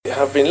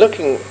have been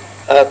looking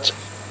at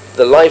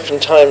the life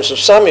and times of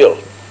Samuel.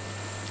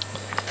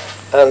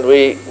 And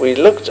we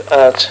looked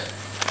at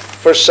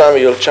 1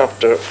 Samuel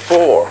chapter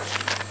 4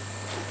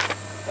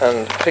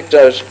 and picked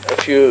out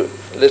a few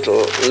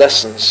little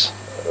lessons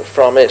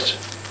from it.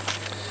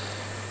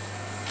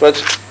 But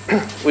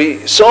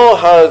we saw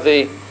how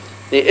the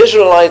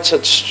Israelites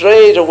had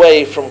strayed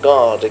away from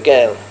God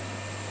again.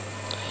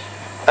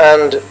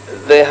 And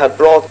they had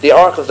brought the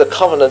Ark of the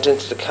Covenant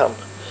into the camp.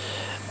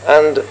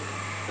 And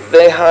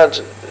they had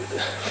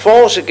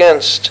fought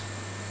against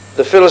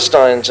the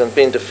Philistines and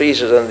been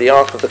defeated, and the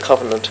Ark of the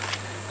Covenant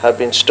had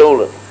been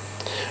stolen.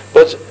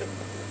 But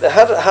they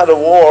had had a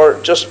war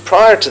just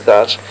prior to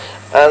that,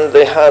 and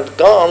they had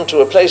gone to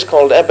a place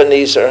called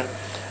Ebenezer.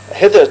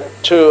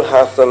 Hitherto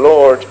hath the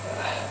Lord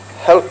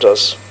helped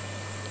us,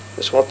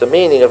 is what the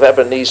meaning of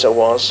Ebenezer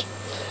was.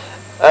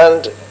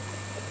 And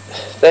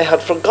they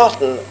had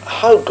forgotten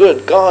how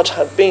good God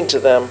had been to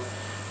them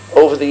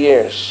over the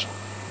years.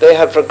 They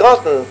had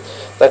forgotten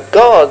that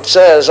God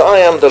says, I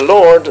am the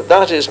Lord,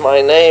 that is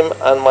my name,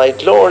 and my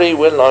glory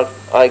will not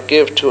I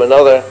give to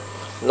another,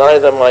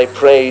 neither my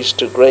praise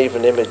to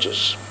graven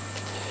images.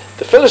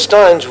 The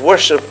Philistines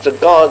worshipped the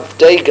god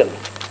Dagon,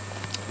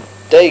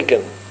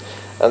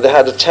 and they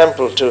had a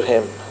temple to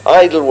him,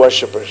 idol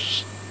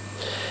worshippers.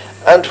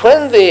 And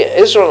when the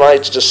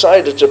Israelites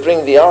decided to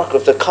bring the Ark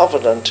of the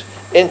Covenant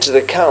into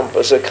the camp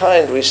as a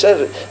kind, we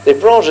said they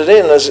brought it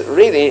in as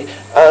really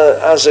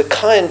as a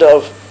kind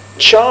of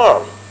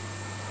charm.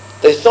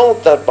 They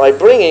thought that by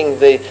bringing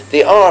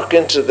the ark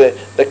into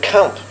the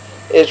camp,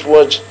 it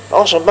would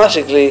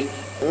automatically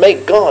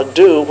make God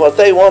do what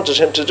they wanted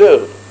him to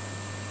do.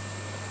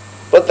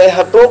 But they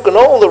had broken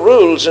all the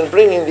rules in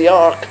bringing the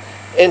ark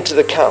into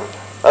the camp.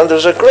 And there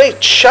was a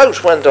great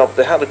shout went up.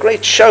 They had a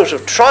great shout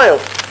of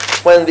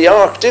triumph when the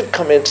ark did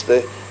come into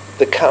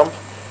the camp.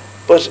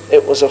 But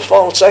it was a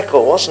false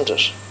echo, wasn't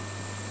it?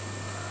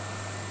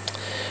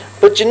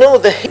 But you know,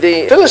 the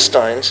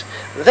Philistines,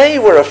 they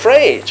were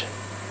afraid.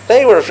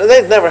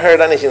 They'd never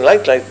heard anything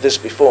like this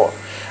before.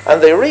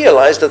 And they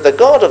realized that the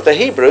God of the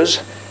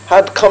Hebrews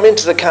had come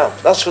into the camp.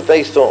 That's what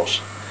they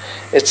thought.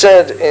 It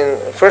said in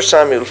 1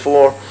 Samuel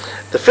 4,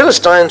 the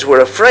Philistines were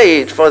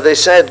afraid, for they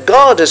said,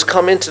 God is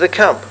come into the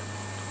camp.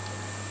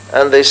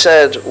 And they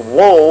said,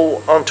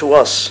 woe unto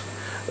us,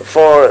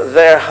 for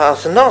there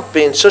hath not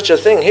been such a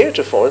thing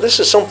heretofore. This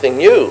is something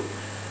new,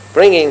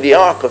 bringing the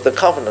Ark of the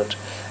Covenant.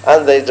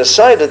 And they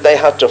decided they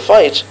had to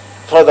fight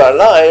for their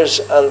lives,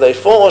 and they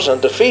fought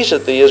and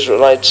defeated the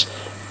Israelites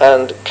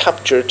and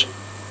captured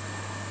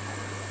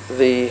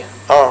the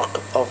Ark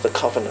of the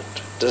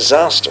Covenant.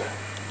 Disaster.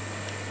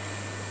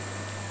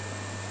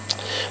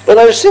 But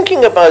I was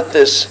thinking about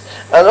this,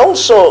 and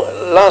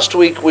also last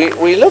week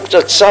we looked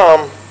at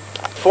Psalm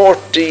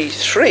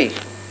 43,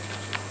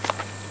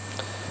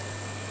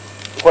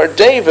 where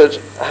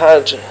David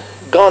had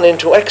gone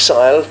into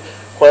exile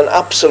when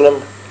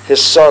Absalom,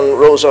 his son,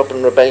 rose up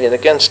in rebellion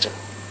against him.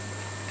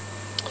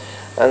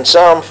 And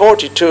Psalm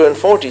 42 and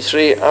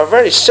 43 are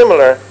very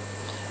similar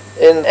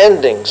in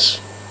endings.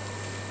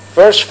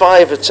 Verse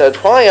 5, it said,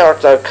 why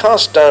art thou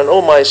cast down,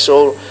 O my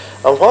soul,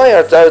 and why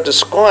art thou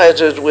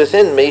disquieted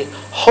within me?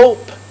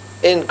 Hope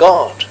in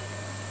God.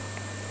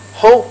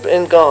 Hope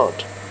in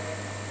God.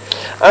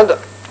 And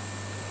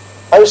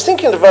I was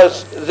thinking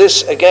about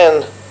this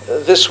again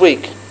this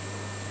week.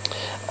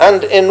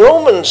 And in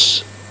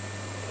Romans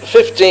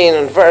 15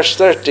 and verse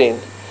 13,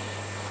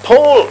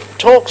 Paul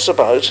talks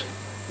about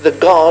the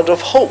God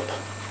of hope.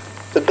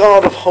 The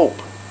God of hope.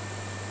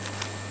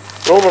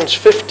 Romans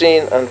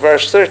 15 and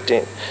verse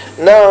 13.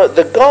 Now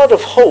the God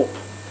of hope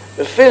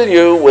fill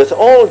you with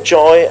all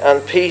joy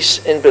and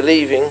peace in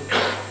believing,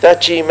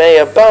 that ye may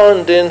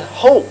abound in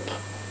hope.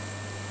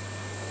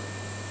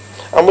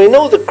 And we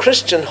know that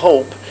Christian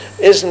hope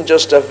isn't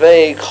just a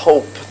vague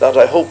hope that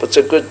I hope it's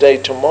a good day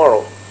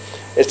tomorrow.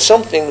 It's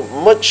something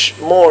much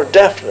more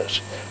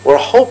definite. We're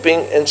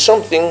hoping in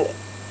something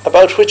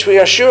about which we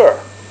are sure.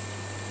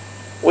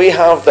 We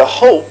have the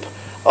hope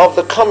of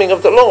the coming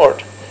of the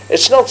Lord.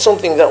 It's not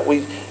something that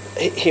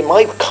he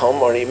might come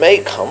or he may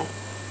come.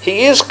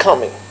 He is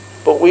coming,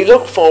 but we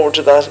look forward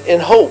to that in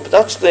hope.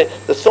 That's the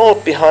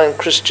thought behind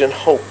Christian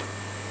hope.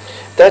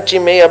 That ye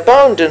may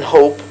abound in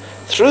hope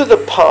through the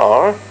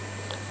power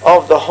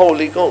of the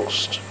Holy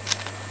Ghost.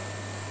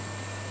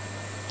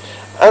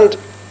 And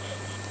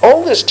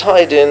all this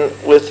tied in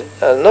with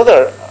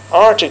another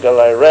article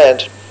I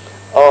read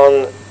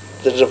on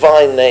the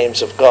divine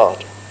names of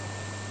God.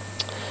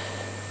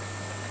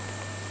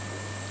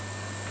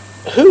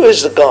 Who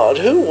is the God?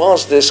 Who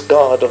was this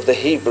God of the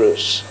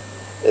Hebrews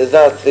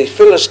that the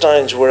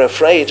Philistines were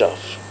afraid of?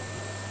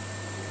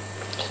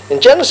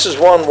 In Genesis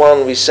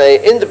 1:1 we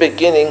say, in the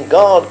beginning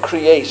God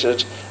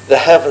created the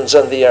heavens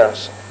and the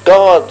earth.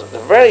 God, the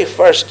very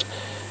first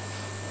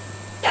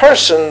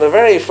person, the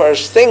very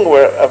first thing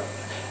we're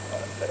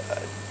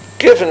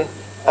given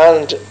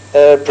and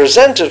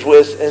presented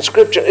with in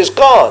Scripture is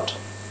God.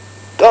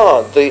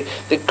 God, the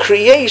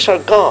Creator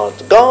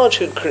God. God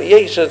who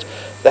created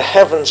the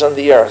heavens and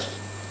the earth.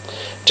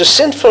 To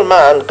sinful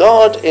man,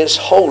 God is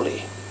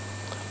holy,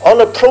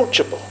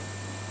 unapproachable,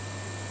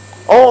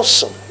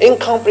 awesome,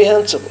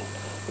 incomprehensible.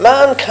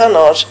 Man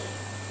cannot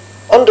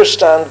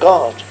understand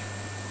God.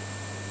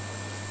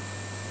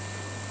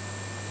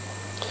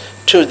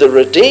 To the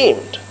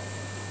redeemed,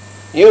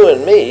 you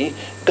and me,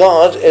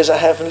 God is a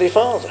heavenly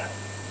Father.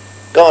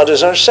 God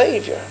is our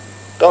Savior.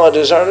 God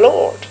is our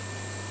Lord.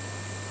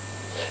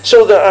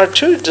 So there are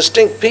two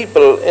distinct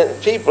peoples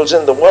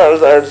in the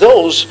world. There are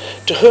those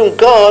to whom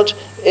God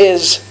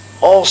is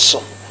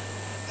awesome,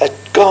 a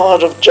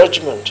God of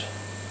judgment.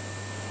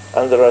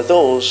 And there are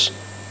those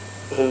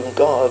whom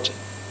God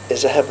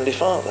is a heavenly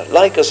Father.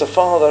 Like as a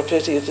father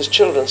pitieth his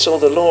children, so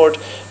the Lord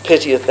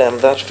pitieth them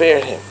that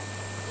fear him.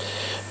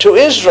 To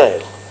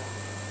Israel,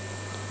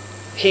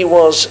 he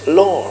was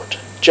Lord,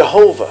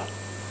 Jehovah,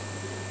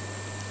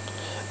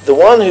 the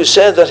one who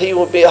said that he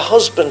would be a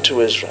husband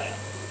to Israel,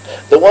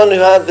 the one who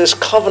had this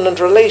covenant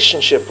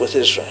relationship with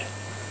Israel,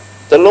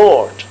 the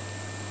Lord.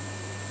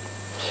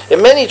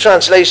 In many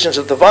translations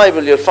of the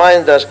Bible, you'll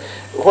find that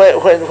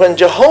when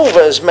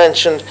Jehovah is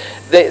mentioned,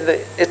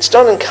 it's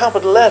done in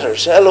capital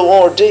letters,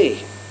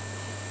 L-O-R-D,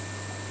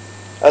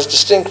 as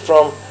distinct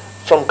from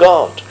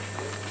God.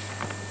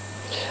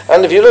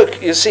 And if you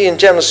look, you see in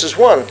Genesis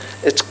 1,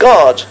 it's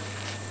God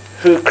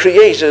who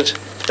created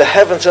the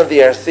heavens and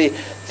the earth,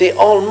 the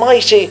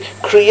almighty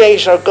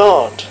creator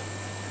God,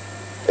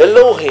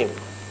 Elohim.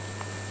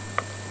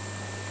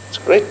 It's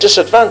a great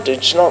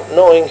disadvantage not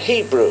knowing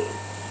Hebrew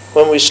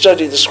when we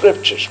study the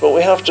scriptures, but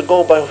we have to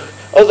go by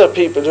other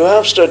people who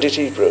have studied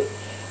Hebrew,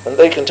 and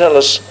they can tell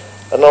us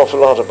an awful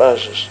lot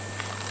about it.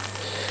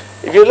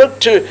 If you look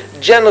to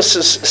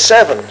Genesis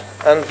 7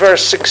 and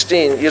verse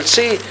 16, you'll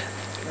see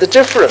the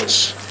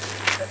difference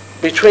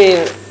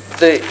between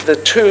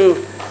the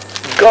two,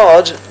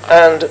 God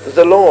and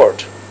the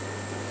Lord.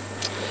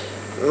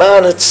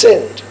 Man had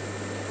sinned.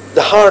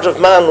 The heart of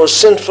man was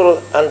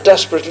sinful and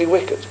desperately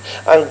wicked.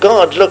 And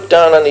God looked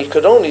down and he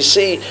could only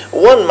see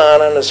one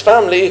man and his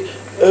family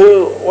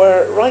who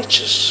were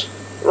righteous.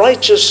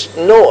 Righteous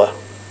Noah.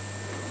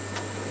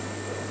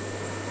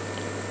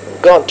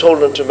 God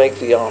told him to make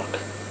the ark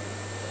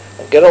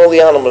and get all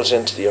the animals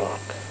into the ark.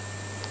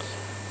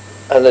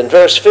 And in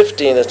verse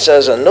 15 it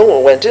says, and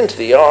Noah went into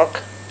the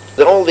ark,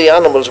 that all the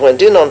animals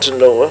went in unto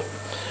Noah,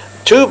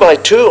 2 by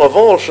 2 of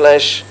all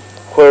flesh,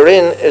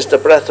 wherein is the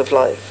breath of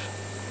life.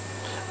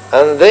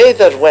 And they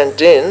that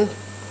went in,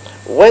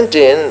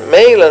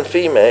 male and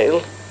female,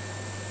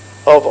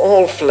 of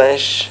all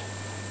flesh,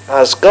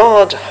 as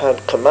God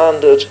had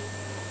commanded,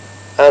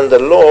 and the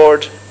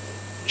Lord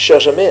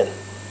shut him in.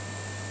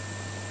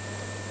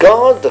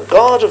 God, the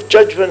God of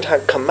judgment,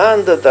 had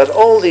commanded that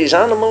all these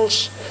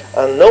animals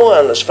and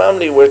Noah and his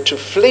family were to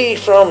flee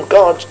from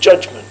God's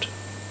judgment.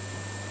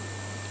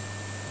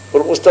 But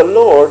it was the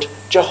Lord,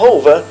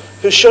 Jehovah,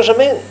 who shut him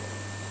in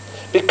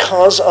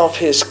because of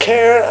his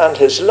care and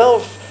his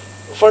love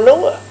for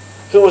Noah,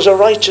 who was a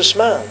righteous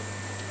man.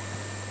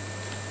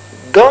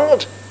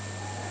 God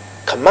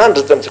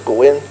commanded them to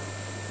go in,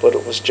 but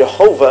it was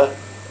Jehovah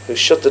who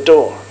shut the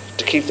door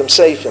to keep them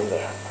safe in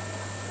there.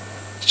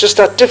 It's just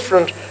that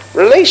different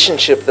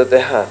relationship that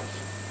they have.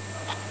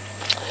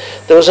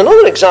 There was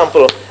another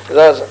example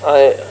that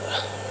I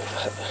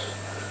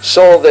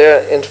saw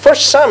there in 1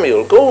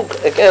 Samuel. Go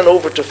again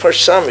over to 1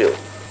 Samuel.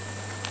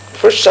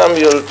 1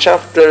 Samuel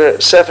chapter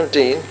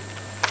 17.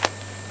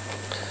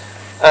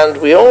 And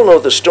we all know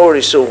the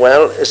story so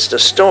well. It's the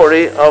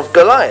story of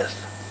Goliath.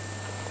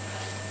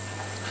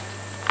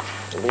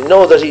 And we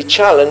know that he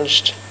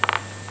challenged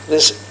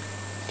this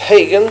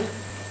pagan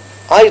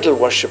idol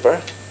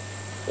worshipper,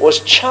 was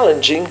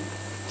challenging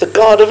the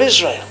God of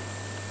Israel.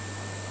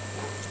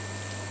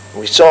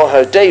 We saw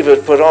how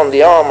David put on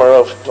the armor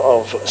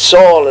of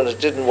Saul and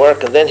it didn't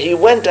work, and then he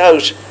went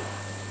out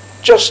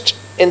just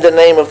in the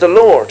name of the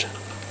Lord.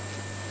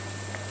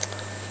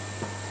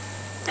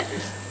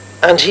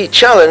 And he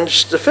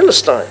challenged the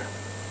Philistine.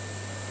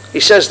 He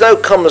says, thou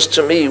comest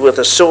to me with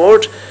a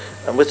sword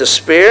and with a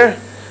spear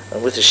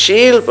and with a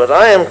shield, but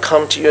I am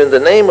come to you in the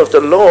name of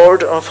the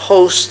Lord of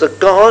hosts, the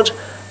God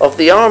of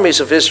the armies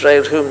of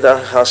Israel, whom thou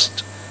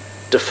hast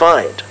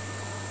defied.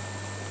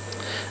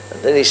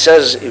 And then he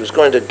says he was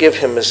going to give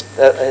him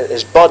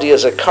his body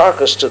as a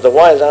carcass to the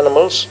wild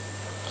animals.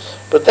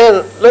 But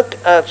then look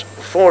at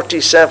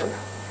 47.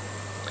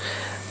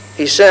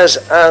 He says,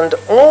 and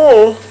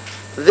all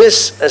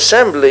this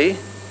assembly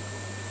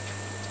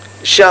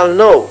shall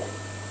know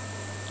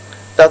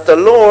that the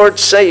Lord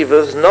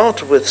saveth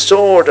not with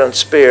sword and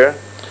spear,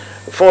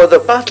 for the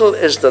battle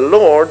is the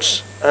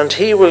Lord's, and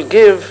he will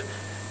give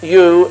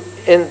you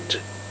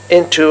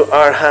into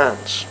our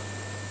hands.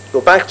 Go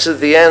back to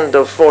the end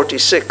of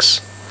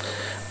 46.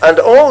 And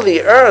all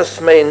the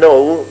earth may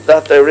know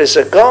that there is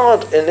a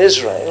God in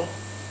Israel,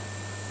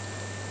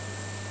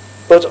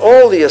 but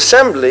all the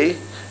assembly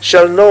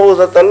shall know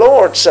that the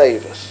Lord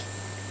saveth.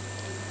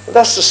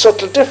 That's the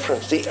subtle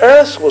difference. The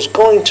earth was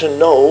going to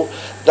know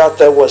that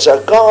there was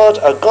a God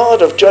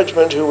of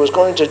judgment, who was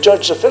going to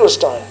judge the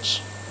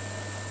Philistines.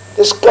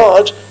 This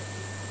God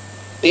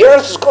The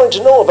earth is going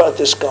to know about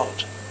this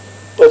God.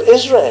 But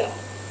Israel,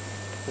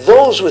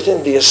 those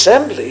within the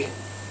assembly,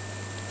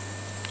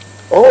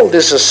 all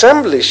this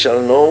assembly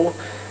shall know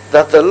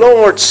that the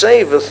Lord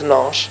saveth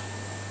not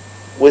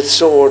with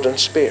sword and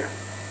spear.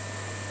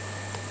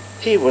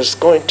 He was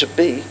going to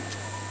be,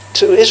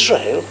 to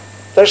Israel,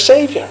 their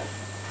Saviour.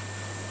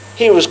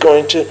 He was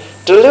going to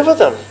deliver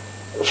them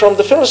from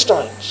the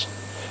Philistines.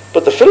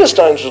 But the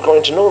Philistines were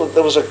going to know that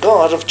there was a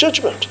God of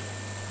judgment.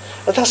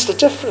 And that's the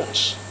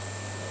difference.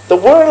 The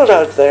world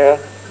out there,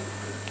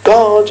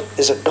 God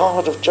is a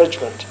God of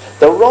judgment.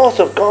 The wrath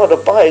of God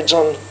abides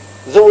on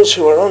those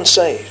who are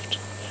unsaved.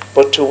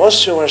 But to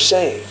us who are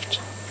saved,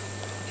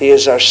 He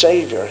is our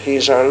Saviour, He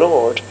is our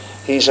Lord,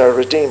 He's our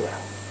Redeemer.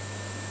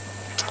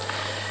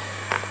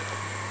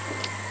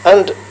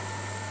 And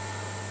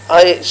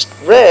I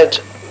read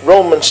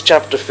Romans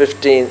chapter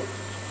 15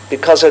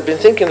 because I'd been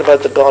thinking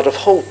about the God of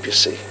hope, you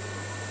see.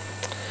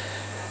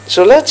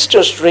 So let's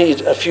just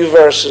read a few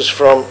verses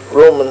from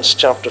Romans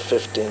chapter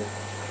 15.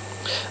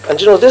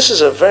 And you know, this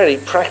is a very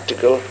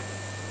practical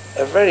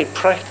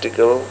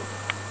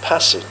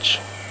passage.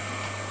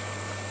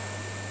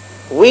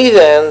 We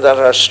then that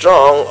are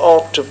strong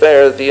ought to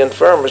bear the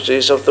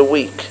infirmities of the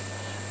weak,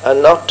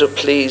 and not to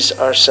please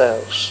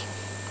ourselves.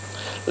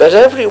 Let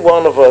every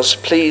one of us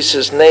please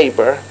his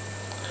neighbour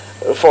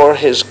for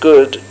his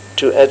good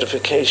to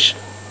edification.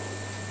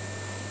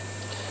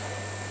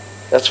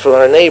 That's for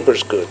our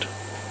neighbour's good.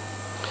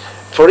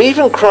 For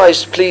even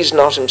Christ pleased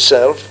not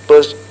himself,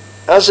 but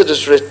as it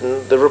is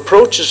written, the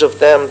reproaches of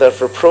them that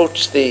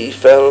reproached thee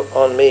fell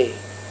on me.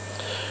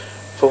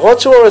 For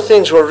whatsoever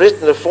things were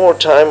written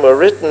aforetime were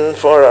written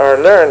for our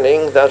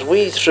learning, that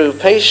we through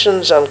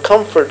patience and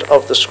comfort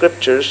of the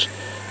Scriptures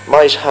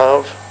might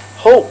have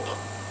hope.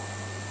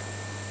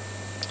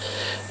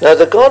 Now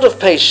the God of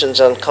patience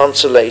and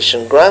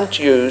consolation grant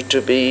you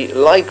to be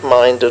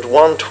like-minded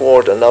one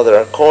toward another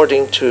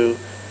according to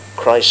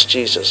Christ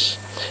Jesus,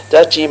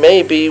 that ye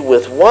may be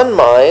with one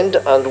mind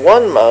and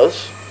one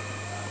mouth,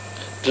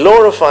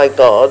 glorify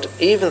God,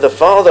 even the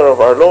Father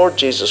of our Lord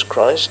Jesus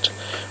Christ.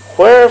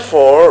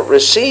 Wherefore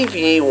receive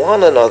ye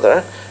one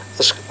another,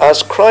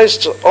 as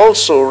Christ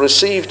also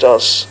received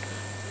us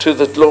to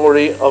the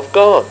glory of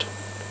God.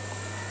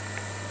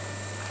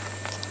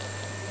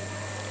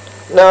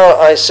 Now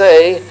I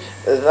say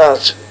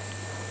that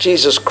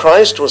Jesus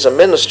Christ was a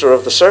minister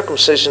of the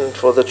circumcision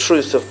for the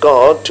truth of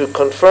God, to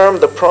confirm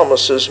the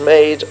promises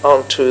made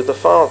unto the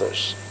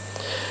fathers,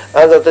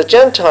 and that the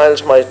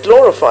Gentiles might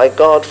glorify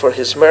God for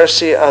his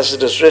mercy, as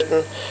it is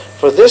written,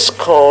 For this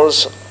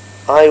cause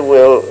I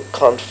will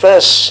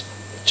confess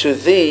to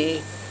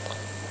thee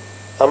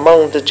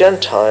among the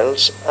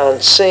Gentiles,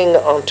 and sing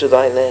unto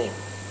thy name.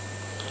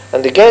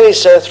 And again he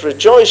saith,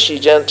 Rejoice, ye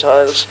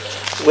Gentiles,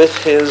 with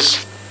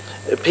his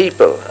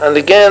people. And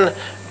again,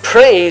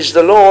 Praise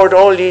the Lord,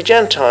 all ye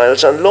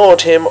Gentiles, and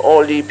laud him,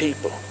 all ye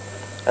people.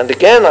 And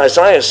again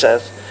Isaiah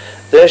saith,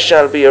 There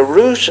shall be a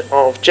root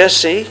of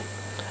Jesse,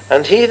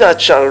 and he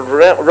that shall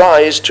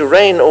rise to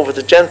reign over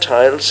the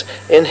Gentiles,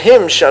 in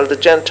him shall the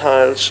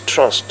Gentiles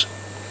trust.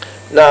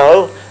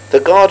 Now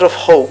the God of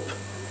hope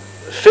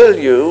fill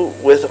you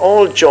with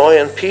all joy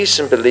and peace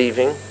in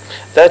believing,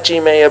 that ye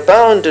may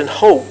abound in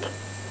hope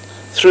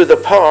through the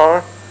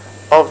power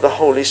of the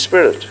Holy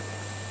Spirit.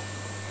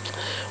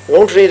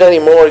 Won't read any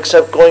more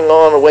except going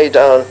on way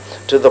down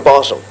to the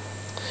bottom.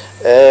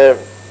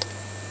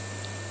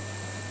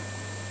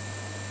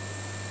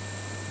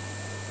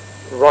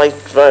 Right,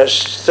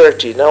 verse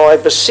 30. Now I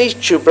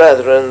beseech you,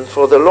 brethren,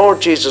 for the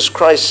Lord Jesus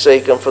Christ's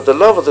sake, and for the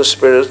love of the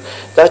Spirit,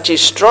 that ye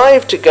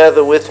strive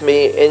together with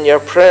me in your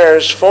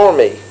prayers for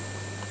me,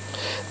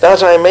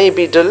 that I may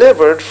be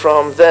delivered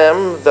from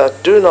them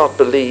that do not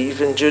believe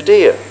in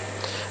Judea,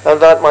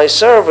 and that my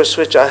service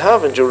which I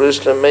have in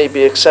Jerusalem may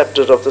be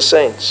accepted of the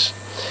saints,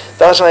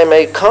 that I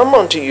may come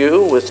unto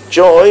you with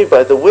joy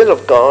by the will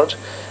of God,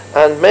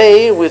 and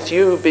may with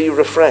you be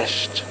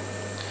refreshed.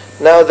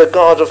 Now the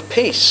God of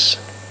peace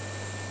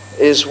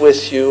is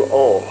with you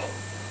all.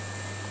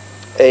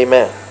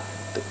 Amen.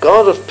 The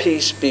God of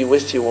peace be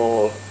with you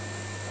all.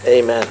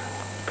 Amen.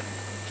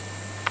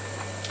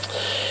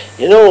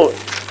 You know,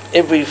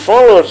 if we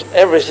followed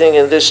everything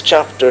in this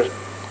chapter,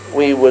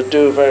 we would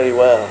do very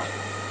well.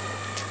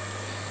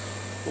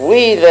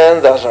 We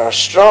then that are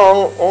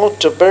strong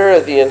ought to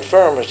bear the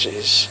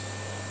infirmities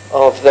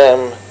of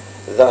them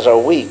that are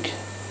weak,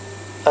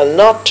 and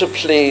not to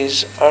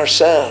please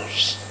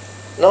ourselves.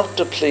 Not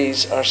to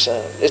please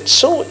ourselves. It's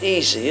so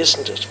easy,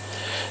 isn't it,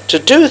 to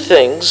do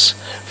things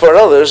for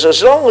others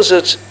as long as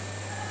it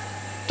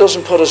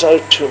doesn't put us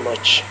out too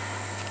much.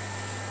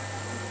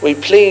 We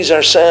please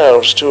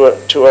ourselves to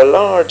a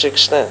large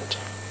extent.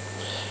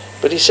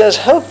 But he says,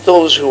 help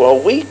those who are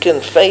weak in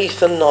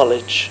faith and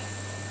knowledge.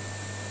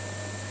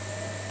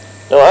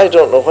 Now, I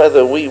don't know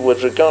whether we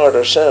would regard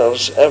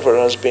ourselves ever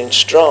as being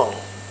strong,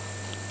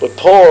 but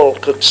Paul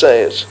could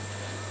say it.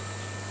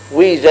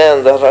 We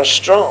then that are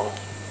strong.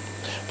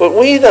 But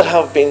we that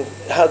have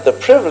had the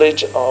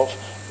privilege of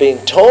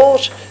being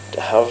taught,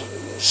 to have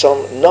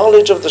some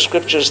knowledge of the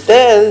Scriptures,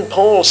 then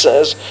Paul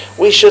says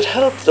we should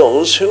help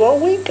those who are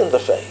weak in the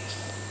faith.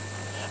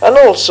 And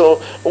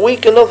also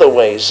weak in other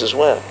ways as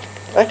well.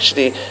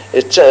 Actually,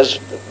 it says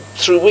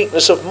through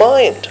weakness of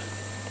mind.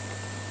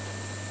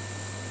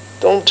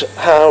 Don't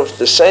have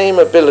the same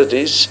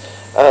abilities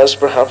as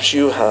perhaps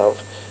you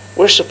have.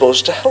 We're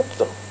supposed to help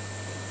them.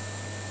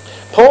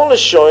 Paul is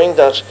showing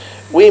that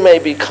we may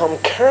become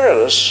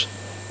careless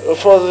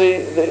for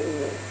the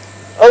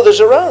others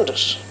around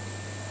us,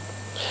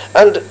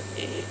 and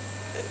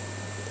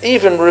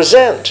even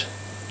resent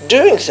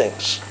doing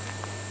things.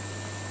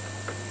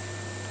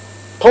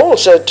 Paul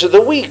said, "To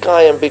the weak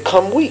I am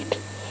become weak,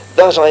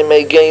 that I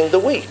may gain the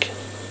weak.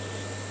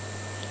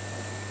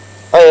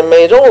 I am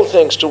made all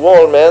things to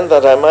all men,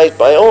 that I might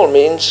by all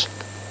means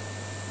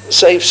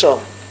save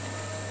some."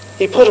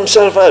 He put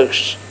himself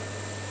out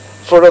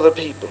for other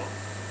people.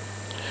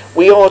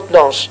 We ought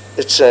not,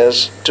 it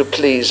says, to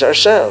please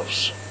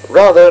ourselves.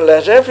 Rather,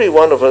 let every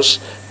one of us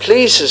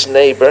please his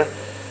neighbour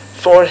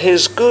for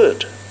his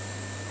good,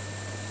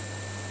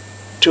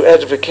 to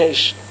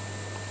edification.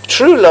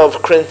 True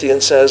love,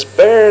 Corinthians says,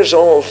 bears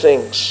all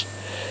things.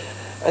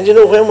 And you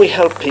know, when we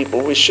help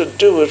people, we should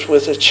do it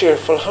with a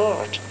cheerful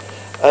heart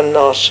and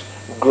not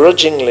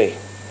grudgingly.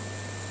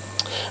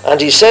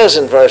 And he says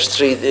in verse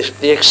 3,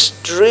 the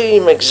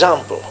extreme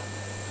example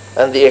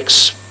and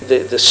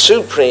the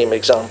supreme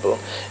example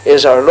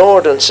is our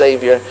Lord and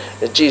Saviour,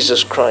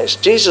 Jesus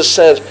Christ. Jesus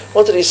said,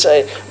 what did he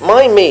say?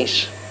 "My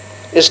meat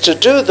is to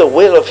do the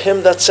will of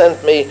him that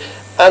sent me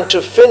and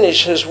to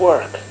finish his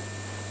work."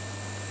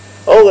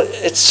 Oh,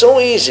 it's so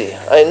easy,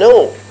 I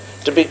know,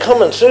 to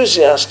become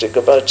enthusiastic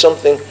about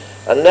something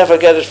and never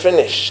get it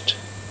finished.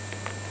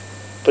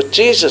 But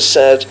Jesus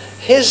said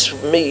his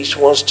meat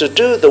was to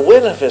do the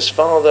will of his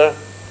Father,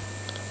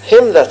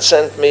 him that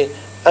sent me,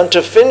 and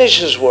to finish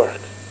his work.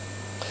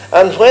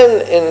 And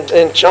when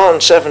in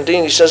John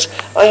 17 he says,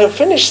 "I have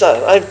finished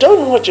that. I've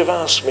done what you've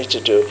asked me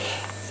to do."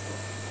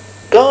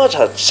 God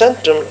had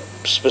sent him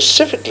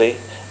specifically,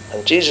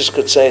 and Jesus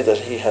could say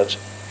that he had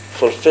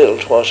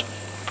fulfilled what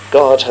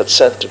God had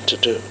sent him to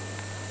do.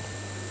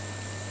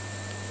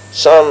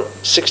 Psalm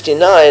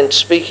 69,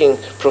 speaking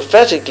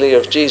prophetically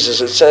of Jesus,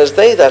 it says,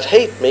 "They that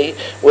hate me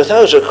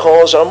without a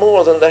cause are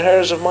more than the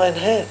hairs of mine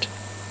head.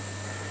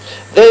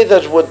 They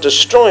that would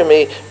destroy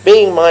me,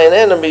 being mine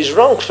enemies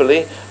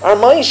wrongfully, are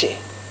mighty."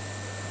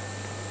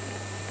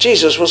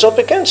 Jesus was up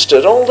against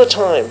it all the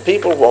time.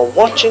 People were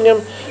watching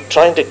him,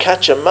 trying to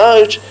catch him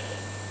out,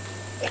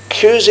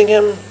 accusing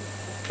him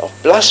of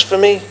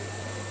blasphemy.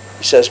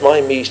 He says,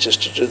 "My meat is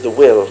to do the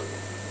will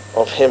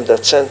of him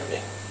that sent me."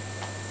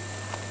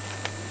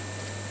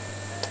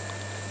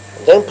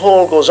 And then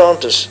Paul goes on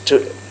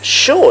to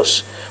show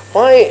us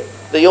why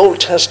the Old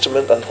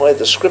Testament and why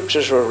the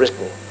Scriptures were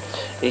written.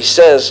 He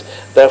says,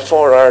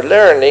 "Therefore our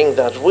learning,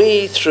 that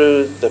we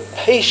through the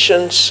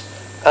patience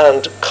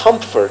and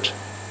comfort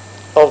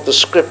of the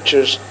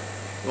Scriptures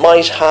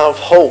might have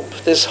hope."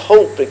 This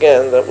hope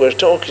again that we're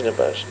talking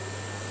about.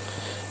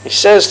 He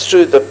says,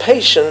 through the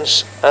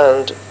patience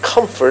and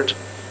comfort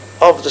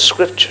of the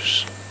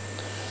Scriptures.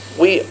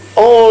 We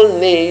all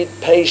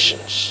need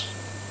patience.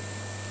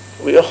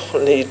 We all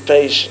need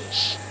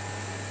patience.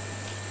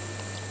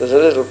 There's a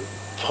little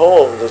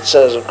poem that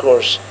says, of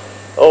course,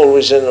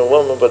 "Always in a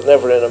woman but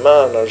never in a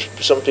man," or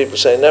some people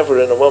say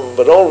never in a woman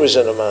but always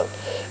in a man.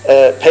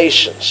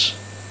 Patience.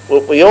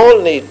 Well, we all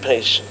need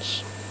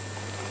patience.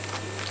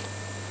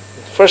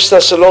 1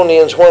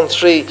 Thessalonians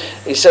 1:3,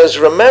 he says,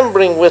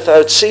 "Remembering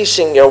without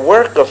ceasing your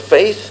work of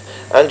faith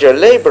and your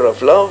labour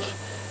of love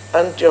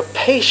and your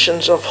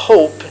patience of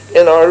hope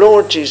in our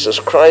Lord Jesus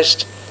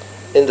Christ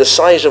in the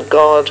sight of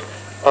God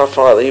our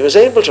Father." He was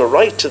able to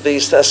write to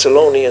these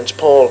Thessalonians,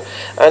 Paul,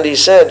 and he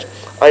said,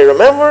 "I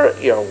remember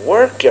your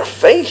work, your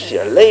faith,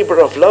 your labour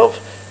of love,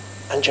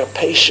 and your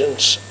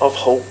patience of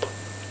hope."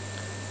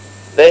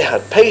 They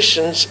had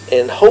patience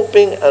in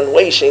hoping and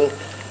waiting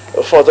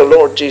for the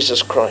Lord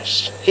Jesus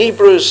Christ.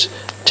 Hebrews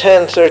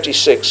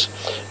 10:36,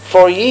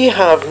 "For ye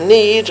have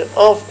need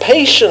of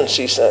patience,"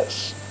 he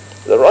says.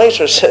 The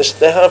writer says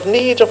they have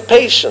need of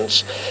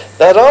patience,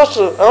 that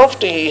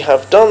after ye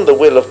have done the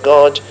will of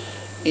God,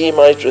 ye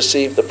might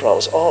receive the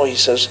promise. Oh, he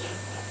says,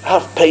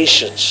 have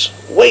patience.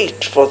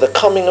 Wait for the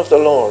coming of the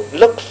Lord.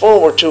 Look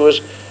forward to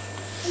it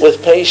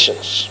with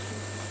patience.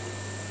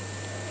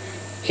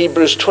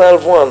 Hebrews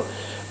 12:1,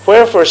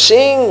 "Wherefore,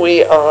 seeing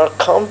we are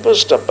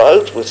compassed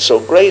about with so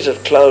great a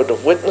cloud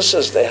of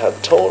witnesses," they had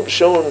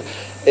shown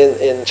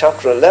in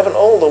chapter 11,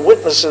 all the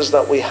witnesses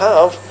that we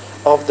have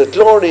of the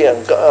glory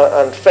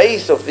and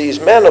faith of these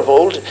men of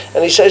old.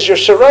 And he says, you're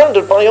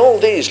surrounded by all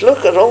these.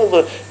 Look at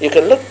you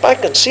can look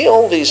back and see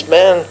all these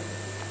men.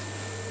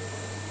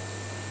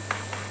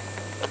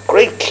 A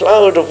great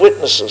cloud of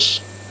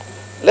witnesses.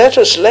 "Let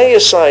us lay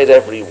aside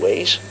every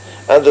weight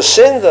and the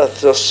sin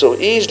that doth so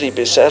easily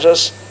beset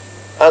us,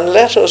 and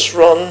let us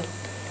run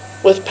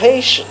with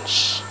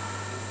patience."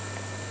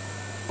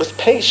 With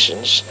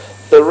patience,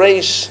 the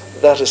race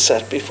that is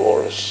set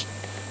before us.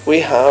 We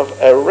have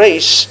a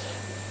race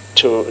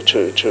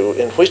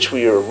in which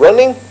we are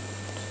running,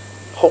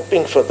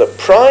 hoping for the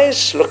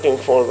prize, looking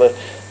for the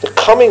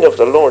coming of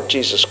the Lord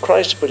Jesus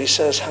Christ. But he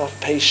says, have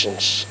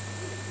patience.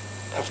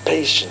 Have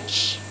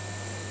patience.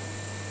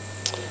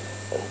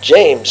 And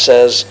James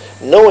says,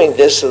 knowing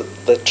this,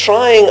 the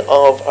trying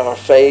of our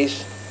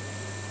faith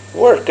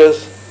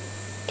worketh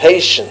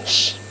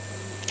patience.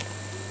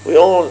 We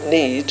all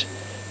need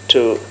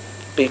to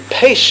be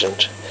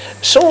patient.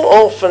 So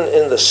often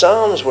in the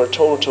Psalms we're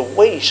told to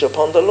wait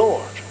upon the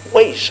Lord.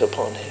 Wait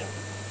upon him.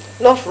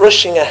 Not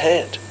rushing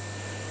ahead.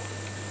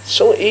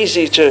 So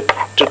easy to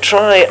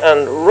try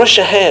and rush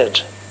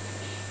ahead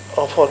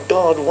of what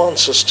God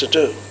wants us to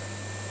do.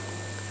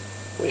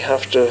 We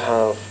have to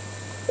have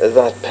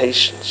that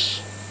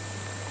patience.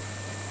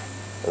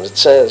 And it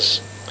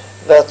says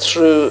that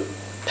through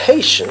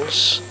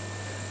patience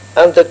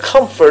and the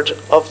comfort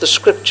of the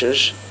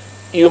Scriptures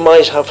you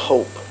might have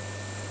hope.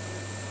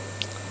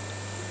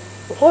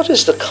 What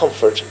is the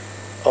comfort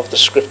of the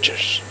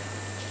Scriptures?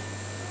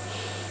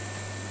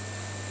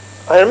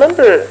 I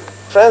remember a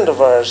friend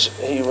of ours,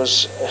 he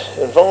was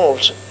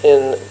involved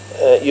in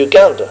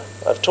Uganda.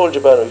 I've told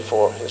you about him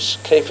before.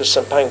 Cephas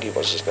Sampangi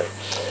was his name.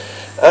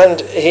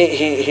 And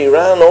he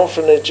ran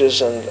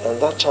orphanages and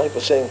that type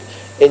of thing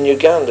in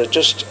Uganda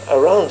just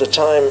around the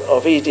time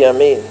of Idi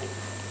Amin.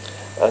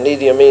 And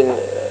Idi Amin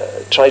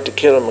tried to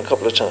kill him a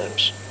couple of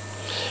times.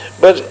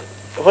 But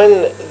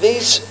when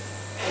these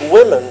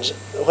women,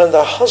 when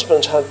their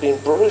husbands had been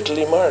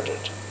brutally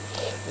murdered,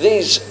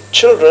 these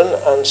children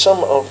and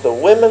some of the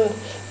women,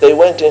 they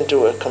went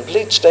into a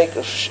complete state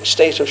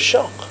of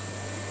shock.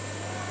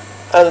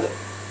 And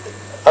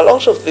a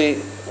lot of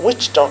the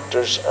witch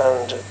doctors,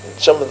 and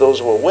some of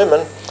those were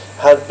women,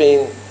 had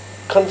been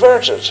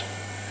converted.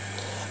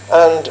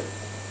 And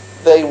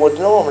they would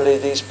normally,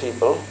 these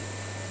people,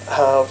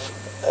 have,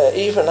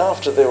 even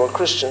after they were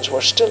Christians,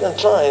 were still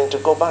inclined to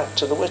go back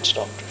to the witch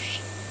doctors.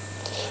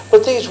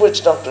 But these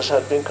witch doctors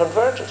had been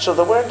converted, so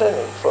there weren't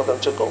any for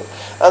them to go.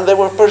 And they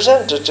were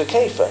presented to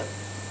Kepha.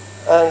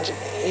 And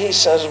he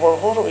says, well,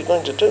 what are we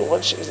going to do?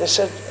 They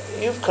said,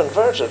 you've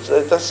converted,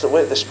 that's the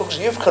way they spoke,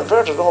 you've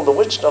converted all the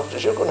witch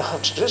doctors, you're going to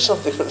have to do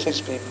something with these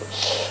people.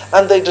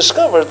 And they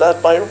discovered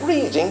that by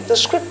reading the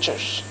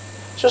Scriptures,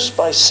 just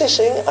by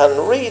sitting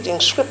and reading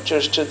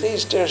Scriptures to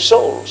these dear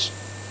souls,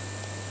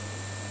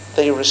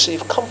 they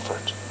receive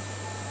comfort.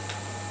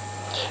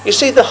 You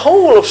see, the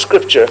whole of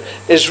Scripture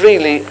is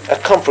really a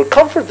comfort.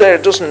 Comfort there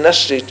doesn't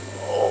necessarily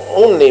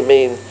only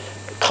mean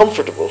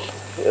comfortable.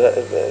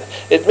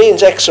 It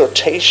means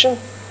exhortation.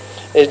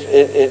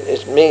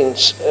 It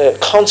means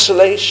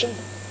consolation.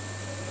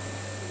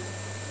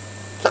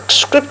 The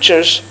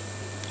Scriptures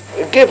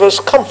give us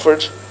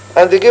comfort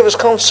and they give us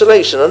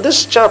consolation. And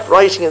this chap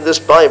writing in this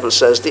Bible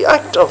says, the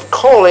act of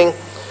calling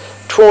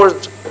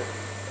toward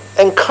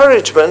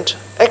encouragement,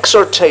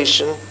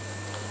 exhortation,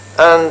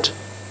 and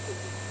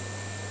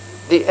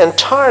the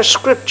entire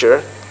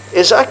Scripture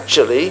is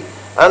actually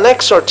an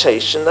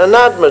exhortation, an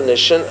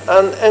admonition,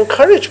 and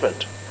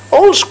encouragement.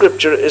 All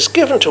Scripture is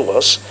given to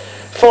us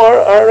for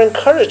our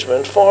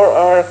encouragement, for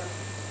our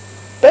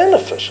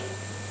benefit.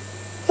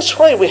 That's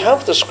why we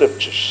have the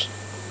Scriptures.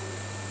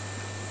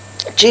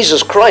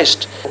 Jesus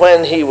Christ,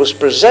 when he was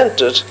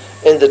presented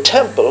in the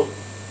temple,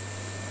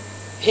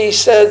 he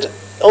said,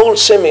 old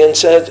Simeon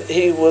said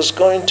he was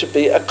going to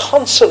be a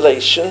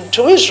consolation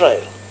to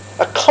Israel,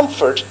 a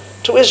comfort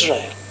to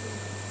Israel.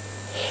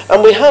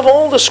 And we have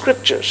all the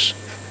Scriptures,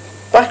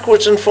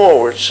 backwards and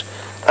forwards,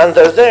 and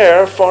they're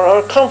there for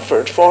our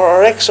comfort, for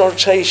our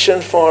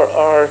exhortation, for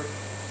our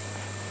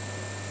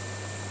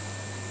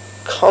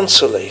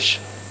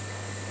consolation.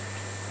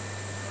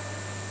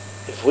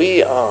 If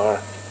we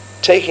are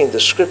taking the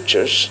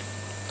Scriptures,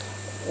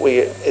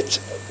 we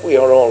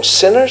are all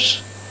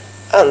sinners,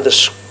 and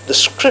the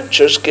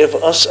Scriptures give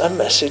us a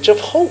message of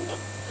hope,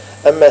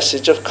 a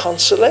message of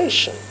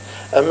consolation,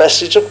 a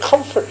message of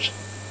comfort,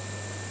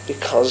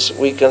 because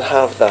we can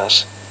have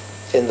that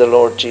in the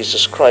Lord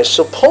Jesus Christ.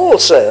 So Paul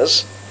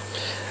says,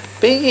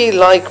 be ye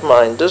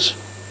like-minded,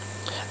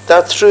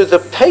 that through the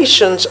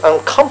patience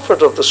and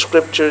comfort of the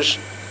Scriptures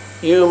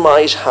you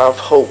might have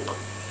hope.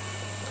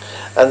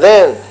 And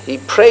then he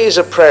prays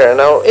a prayer.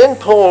 Now in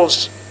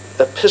Paul's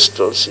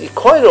epistles, he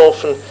quite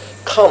often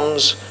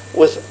comes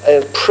with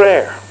a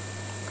prayer.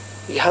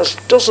 He has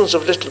dozens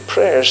of little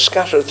prayers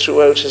scattered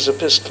throughout his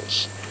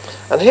epistles.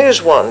 And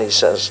here's one, he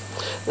says,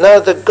 now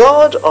the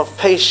God of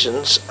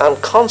patience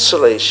and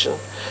consolation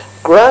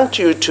grant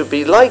you to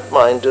be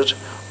like-minded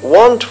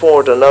one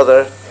toward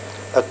another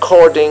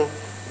according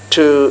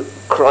to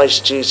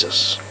Christ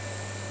Jesus.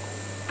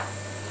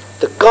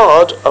 The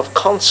God of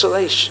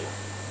consolation,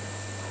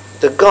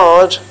 the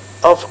God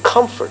of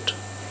comfort.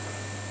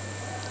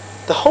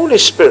 The Holy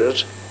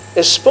Spirit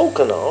is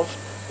spoken of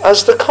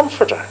as the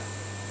Comforter.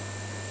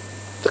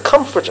 The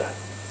Comforter.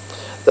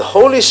 The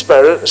Holy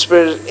Spirit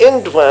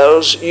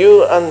indwells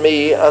you and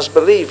me as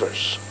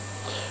believers.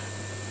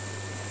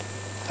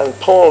 And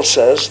Paul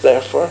says,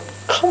 therefore,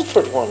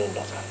 comfort one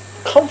another.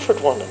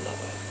 Comfort one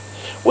another.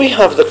 We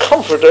have the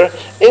Comforter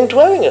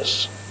indwelling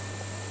us.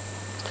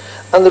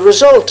 And the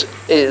result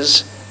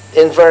is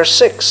in verse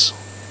 6.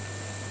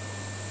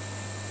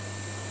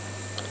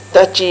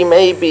 That ye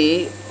may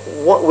be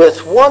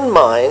with one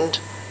mind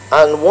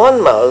and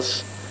one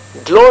mouth,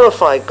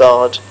 glorify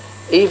God,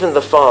 even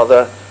the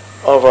Father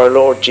of our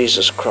Lord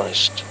Jesus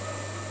Christ.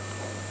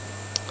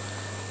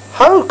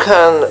 How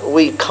can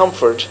we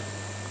comfort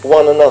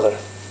one another?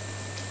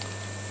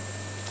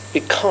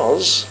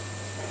 Because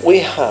we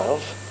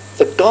have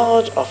the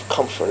God of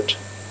comfort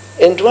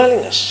indwelling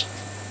us.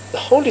 The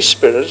Holy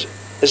Spirit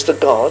is the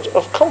God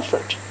of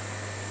comfort.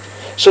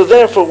 So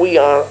therefore we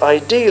are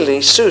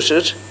ideally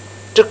suited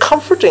to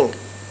comforting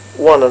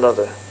one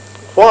another.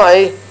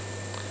 Why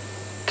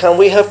can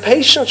we have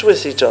patience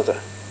with each other?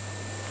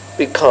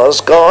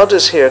 Because God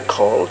is here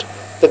called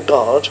the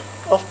God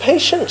of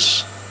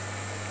patience.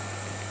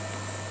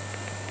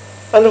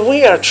 And if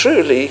we are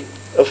truly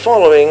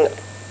following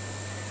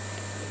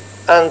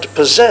and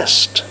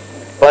possessed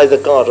by the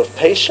God of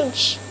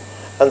patience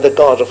and the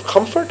God of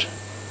comfort,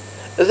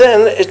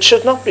 then it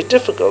should not be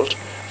difficult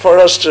for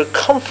us to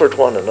comfort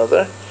one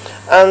another,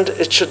 and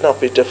it should not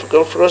be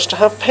difficult for us to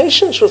have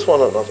patience with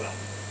one another.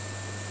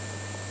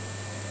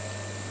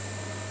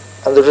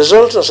 And the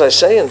result, as I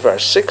say in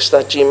verse 6,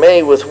 that ye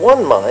may with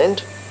one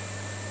mind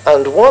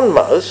and one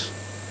mouth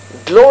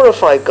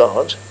glorify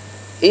God,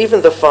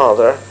 even the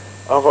Father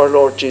of our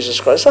Lord Jesus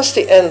Christ. That's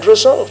the end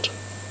result.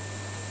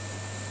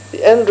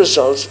 The end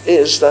result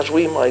is that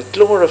we might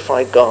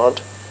glorify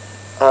God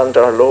and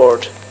our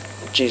Lord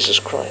Jesus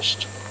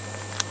Christ.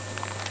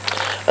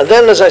 And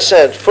then, as I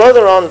said,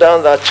 further on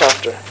down that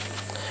chapter,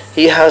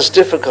 he has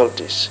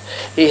difficulties.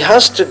 He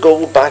has to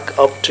go back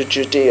up to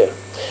Judea,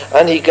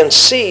 and he can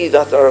see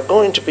that there are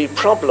going to be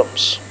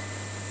problems.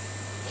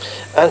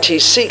 And he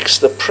seeks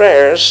the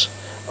prayers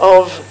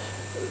of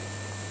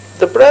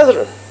the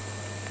brethren.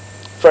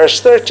 Verse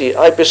 30,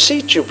 I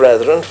beseech you,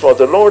 brethren, for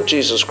the Lord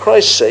Jesus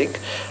Christ's sake,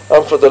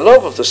 and for the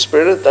love of the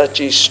Spirit, that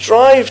ye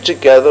strive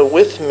together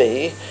with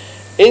me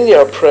in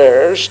your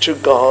prayers to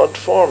God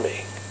for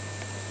me.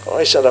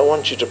 I said, I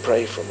want you to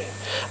pray for me.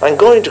 I'm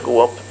going to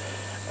go up,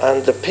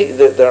 and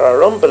there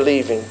are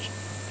unbelieving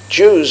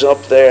Jews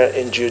up there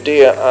in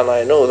Judea, and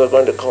I know they're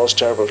going to cause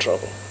terrible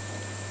trouble.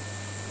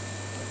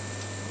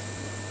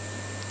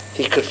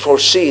 He could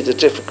foresee the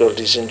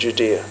difficulties in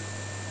Judea.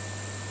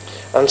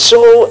 And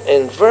so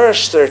in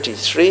verse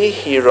 33,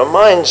 he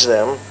reminds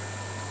them,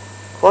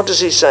 what does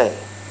he say?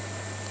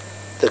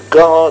 The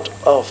God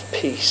of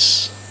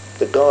peace.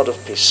 The God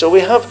of peace. So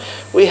we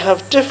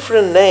have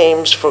different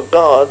names for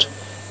God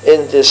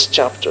in this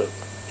chapter.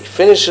 He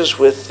finishes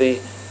with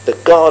the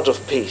God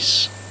of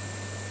peace.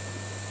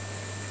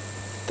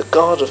 The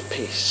God of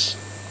peace.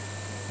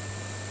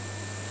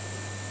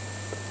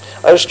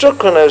 I was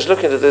struck when I was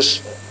looking at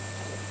this,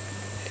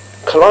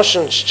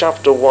 Colossians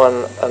chapter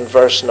 1 and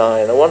verse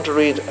 9. I want to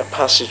read a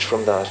passage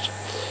from that.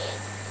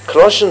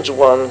 Colossians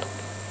 1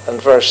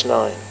 and verse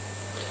 9.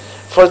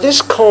 For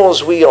this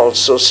cause we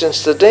also,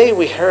 since the day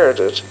we heard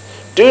it,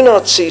 do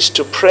not cease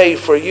to pray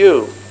for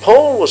you.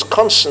 Paul was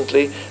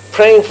constantly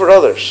praying for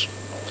others.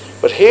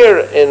 But here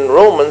in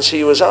Romans,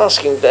 he was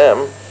asking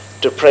them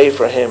to pray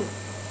for him.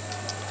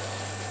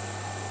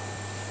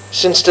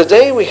 Since the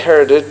day we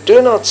heard it,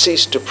 do not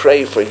cease to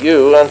pray for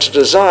you, and to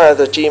desire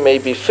that ye may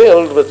be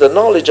filled with the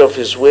knowledge of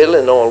his will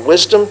in all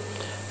wisdom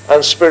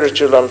and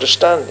spiritual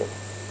understanding,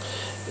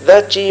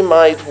 that ye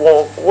might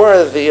walk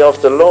worthy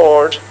of the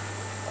Lord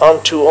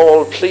unto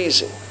all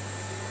pleasing,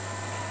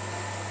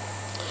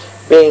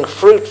 being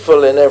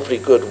fruitful in every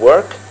good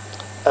work,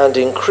 and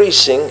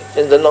increasing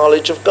in the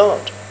knowledge of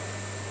God.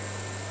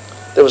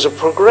 There was a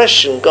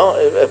progression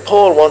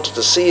Paul wanted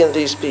to see in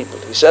these people.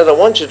 He said, I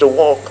want you to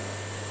walk,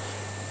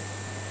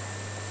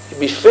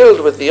 be filled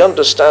with the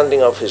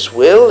understanding of his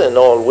will in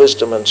all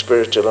wisdom and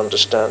spiritual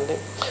understanding,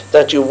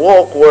 that you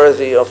walk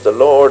worthy of the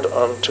Lord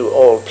unto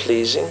all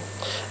pleasing,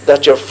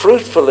 that you're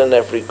fruitful in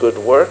every good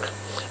work,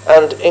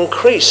 and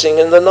increasing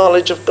in the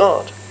knowledge of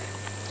God,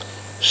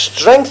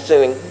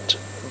 strengthened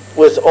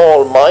with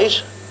all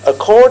might,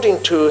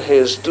 according to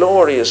his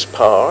glorious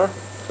power,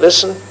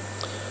 listen,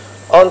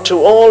 unto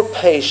all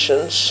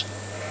patience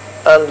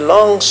and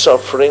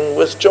long-suffering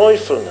with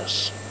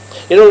joyfulness.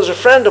 You know, there's a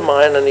friend of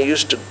mine, and he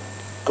used to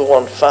go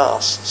on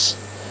fasts,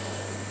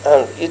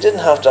 and you didn't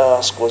have to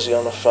ask, was he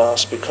on a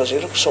fast, because he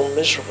looked so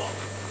miserable.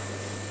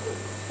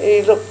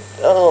 He looked,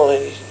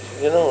 and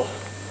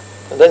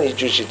then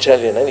he'd usually tell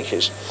you in any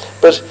case.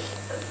 But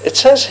it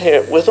says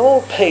here, with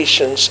all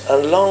patience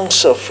and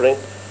long-suffering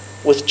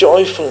with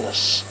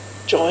joyfulness.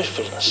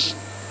 Joyfulness.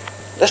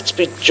 Let's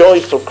be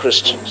joyful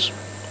Christians.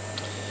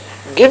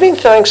 Giving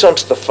thanks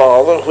unto the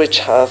Father, which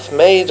hath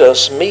made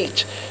us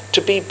meet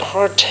to be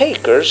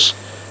partakers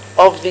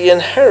of the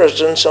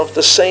inheritance of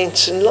the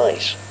saints in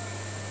light.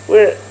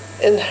 We're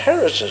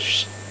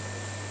inheritors.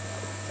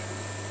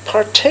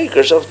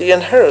 Partakers of the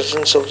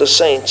inheritance of the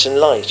saints in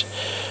light.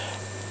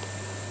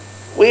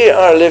 We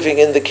are living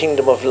in the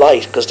kingdom of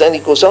light, because then he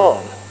goes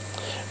on.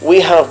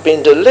 We have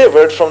been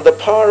delivered from the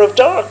power of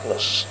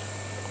darkness,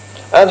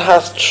 and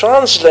hath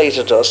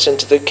translated us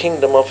into the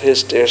kingdom of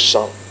his dear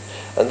Son.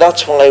 And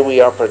that's why we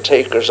are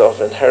partakers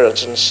of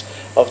inheritance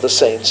of the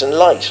saints in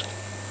light.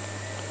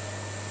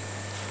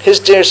 His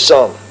dear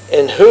Son,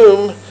 in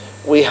whom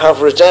we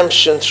have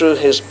redemption through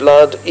his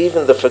blood,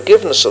 even the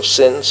forgiveness of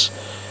sins.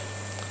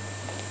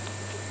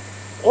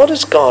 What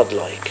is God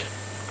like?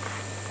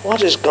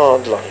 What is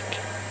God like?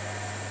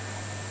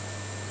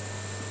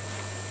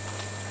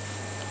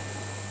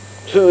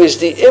 Who is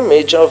the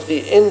image of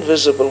the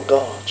invisible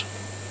God.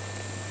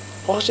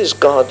 What is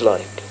God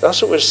like?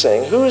 That's what we're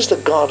saying. Who is the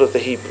God of the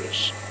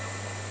Hebrews?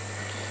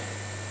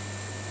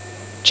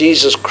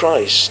 Jesus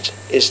Christ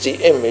is the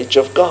image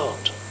of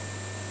God.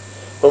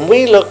 When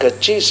we look at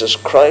Jesus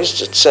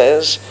Christ, it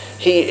says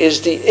he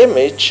is the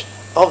image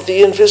of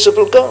the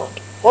invisible God.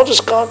 What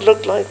does God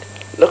look like?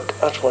 Look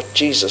at what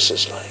Jesus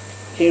is like.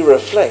 He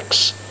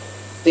reflects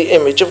the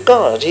image of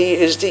God. He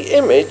is the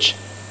image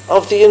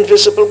of the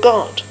invisible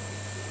God.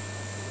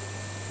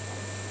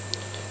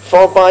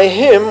 For by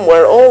him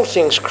were all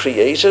things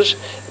created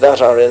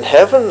that are in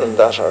heaven and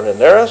that are in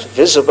earth,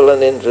 visible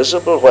and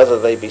invisible, whether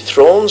they be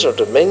thrones or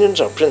dominions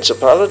or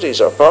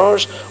principalities or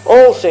powers.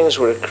 All things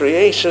were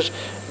created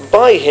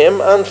by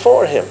him and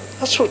for him.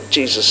 That's what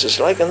Jesus is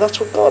like, and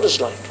that's what God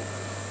is like.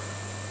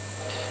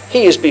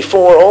 He is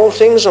before all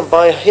things, and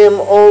by him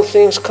all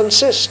things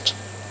consist.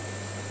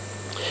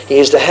 He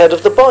is the head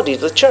of the body,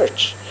 the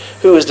church,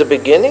 who is the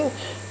beginning,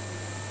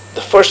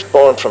 the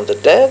firstborn from the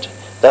dead,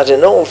 that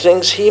in all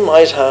things he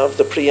might have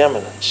the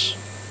preeminence.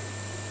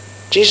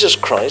 Jesus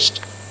Christ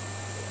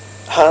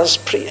has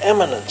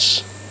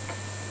preeminence,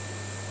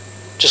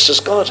 just as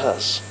God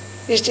has.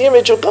 He's the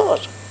image of God.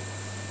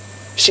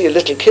 You see a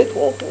little kid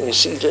walking, you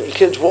see little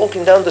kids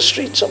walking down the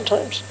street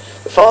sometimes.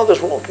 The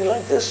father's walking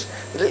like this,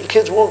 the little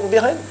kid's walking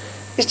behind him.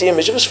 He's the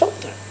image of his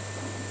father.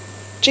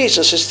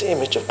 Jesus is the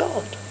image of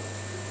God.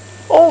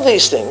 All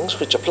these things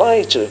which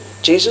apply to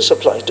Jesus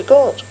apply to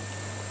God.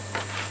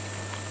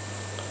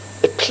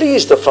 It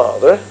pleased the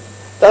Father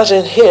that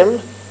in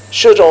him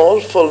should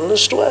all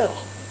fullness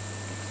dwell.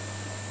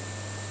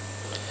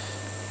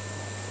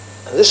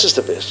 And this is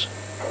the bit.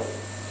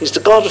 He's the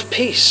God of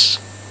peace.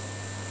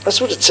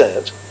 That's what it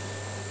said.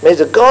 May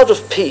the God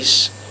of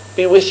peace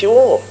be with you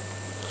all.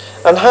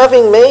 And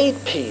having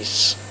made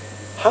peace,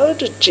 how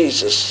did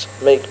Jesus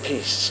make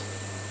peace?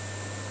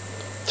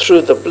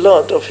 Through the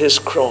blood of his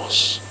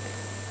cross.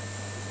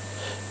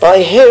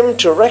 By him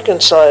to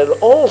reconcile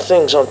all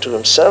things unto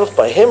himself.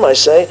 By him, I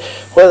say,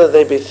 whether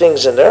they be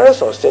things in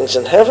earth or things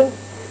in heaven.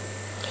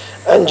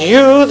 And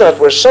you that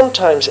were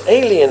sometimes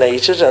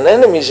alienated and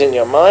enemies in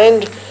your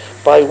mind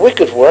by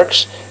wicked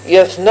works,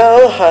 yet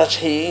now hath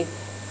he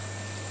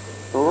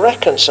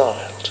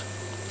reconciled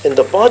in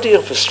the body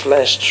of his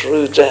flesh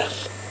through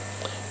death,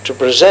 to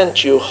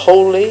present you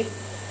holy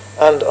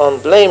and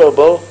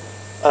unblameable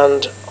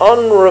and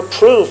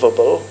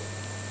unreprovable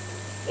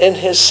in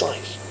his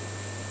sight.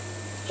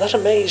 Isn't that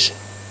amazing?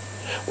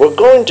 We're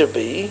going to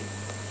be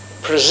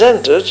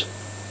presented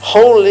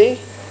holy,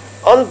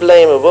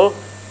 unblameable,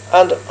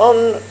 and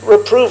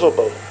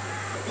unreprovable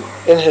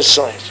in his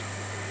sight.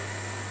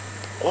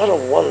 What a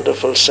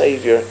wonderful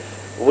Savior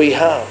we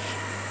have.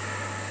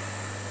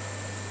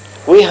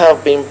 We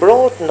have been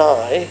brought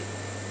nigh,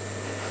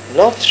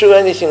 not through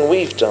anything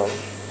we've done,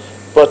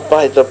 but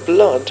by the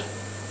blood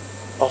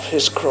of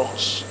his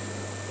cross.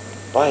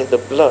 By the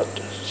blood.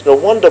 It's no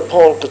wonder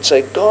Paul could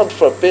say, God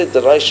forbid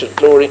that I should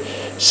glory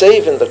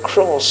save in the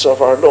cross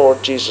of our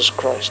Lord Jesus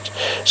Christ.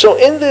 So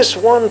in this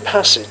one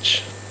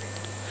passage,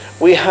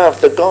 we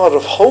have the God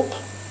of hope,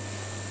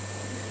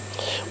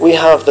 we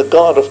have the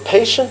God of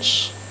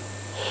patience,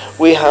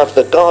 we have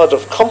the God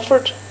of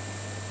comfort,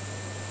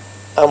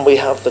 and we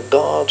have the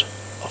God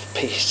of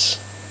peace.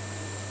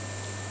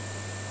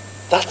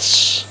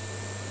 That's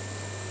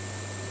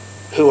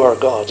who our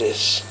God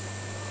is.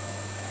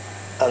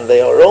 And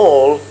they are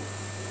all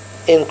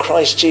in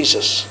Christ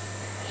Jesus.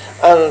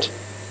 And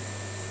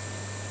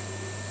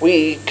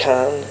we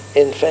can,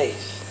 in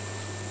faith,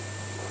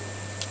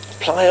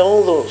 apply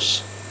all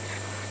those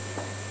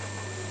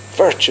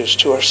virtues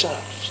to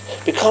ourselves,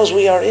 because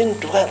we are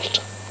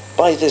indwelt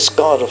by this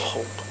God of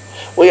hope.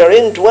 We are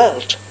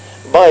indwelt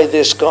by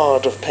this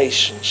God of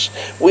patience.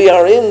 We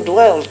are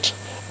indwelt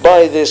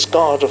by this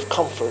God of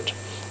comfort.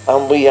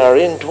 And we are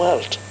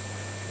indwelt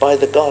by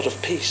the God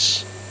of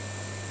peace.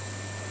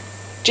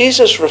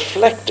 Jesus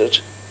reflected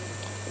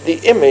the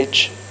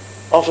image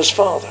of his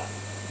Father.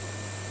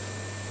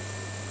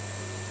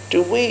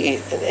 Do we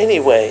in any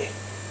way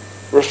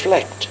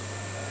reflect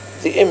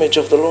the image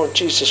of the Lord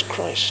Jesus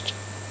Christ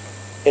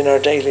in our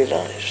daily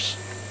lives?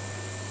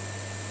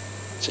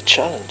 It's a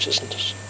challenge, isn't it?